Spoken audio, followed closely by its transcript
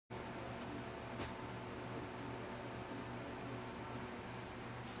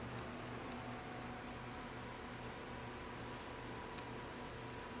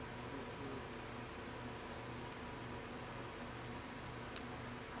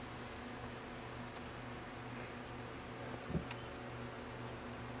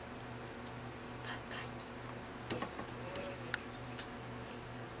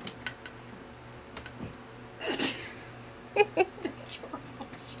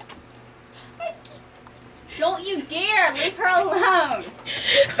Don't you dare! Leave her alone!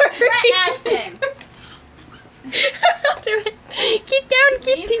 Brett Ashton! I'll do it. Get down,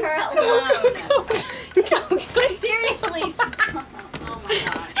 Kitty. Leave her alone. Go. Seriously. Oh my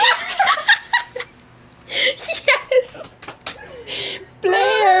god. Yes.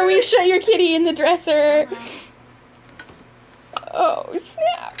 Blair, we shut your kitty in the dresser. Oh,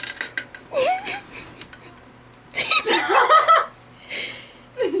 snap.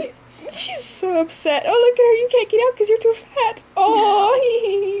 She's so upset. Oh, look at her. You can't get out because you're too fat. Oh,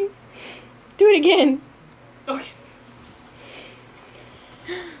 do it again. Okay.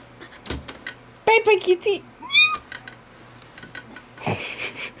 Bye-bye, kitty.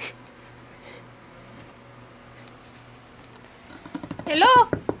 Hello?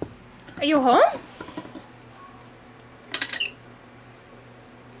 Are you home?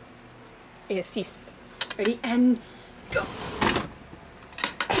 Assist. Ready and go.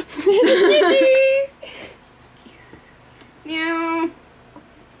 Kitty. Meow.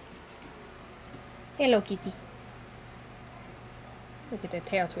 Hello, kitty. Look at the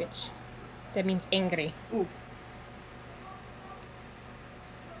tail twitch. That means angry. Ooh.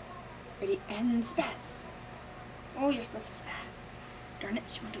 Ready and spaz. Oh, you're supposed to spaz. Darn it,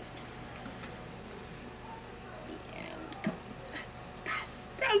 she won't do it. And go. Spaz, spaz,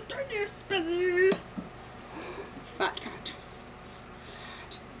 spaz, darn you, spazzy. Fat cat.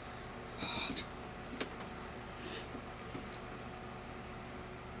 Fat.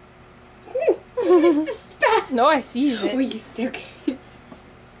 Is the spaz? No, I see it. Oh, you so cute.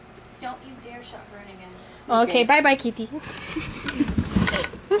 Don't you dare shut her in again. Okay, bye-bye, kitty.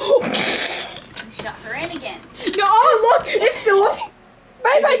 Shut her in again. No, oh, look! It's still looking.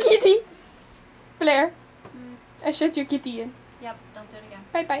 Bye-bye, kitty. Blair, I shut your kitty in. Yep, don't do it again.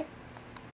 Bye-bye.